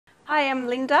I am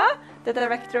Linda, the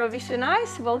Director of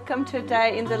Visionise. Welcome to a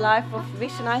day in the life of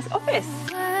Visionise office.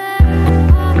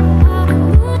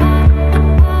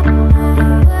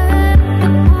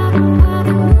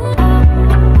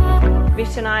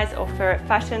 Visionise offer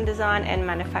fashion design and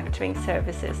manufacturing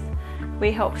services.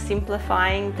 We help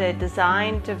simplifying the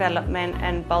design, development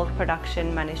and bulk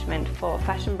production management for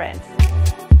fashion brands.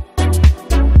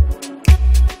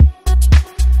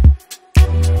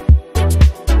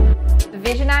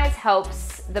 Visionise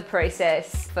helps the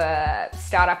process for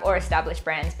startup or established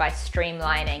brands by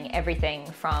streamlining everything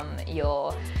from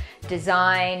your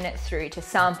design through to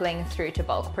sampling through to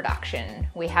bulk production.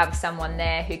 We have someone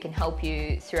there who can help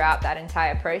you throughout that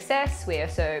entire process. We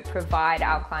also provide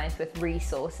our clients with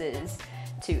resources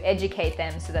to educate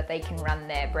them so that they can run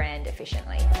their brand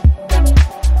efficiently.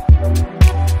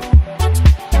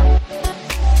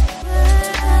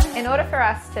 In order for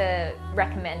us to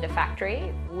recommend a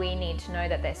factory, we need to know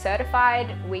that they're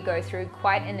certified. We go through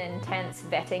quite an intense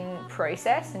vetting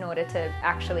process in order to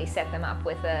actually set them up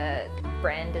with a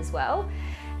brand as well.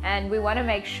 And we want to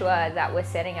make sure that we're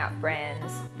setting up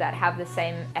brands that have the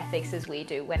same ethics as we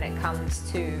do when it comes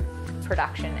to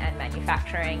production and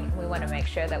manufacturing. We want to make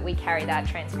sure that we carry that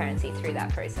transparency through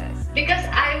that process. Because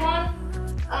I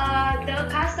want the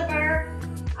customer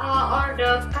or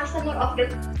the customer of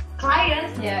the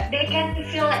clients, they can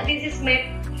feel like this is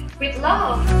made with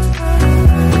love.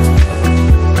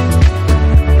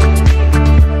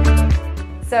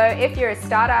 So if you're a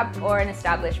startup or an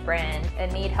established brand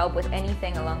and need help with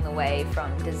anything along the way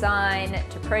from design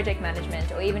to project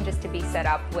management or even just to be set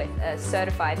up with a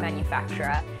certified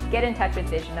manufacturer, get in touch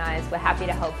with Visionise. We're happy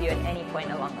to help you at any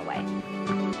point along the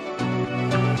way.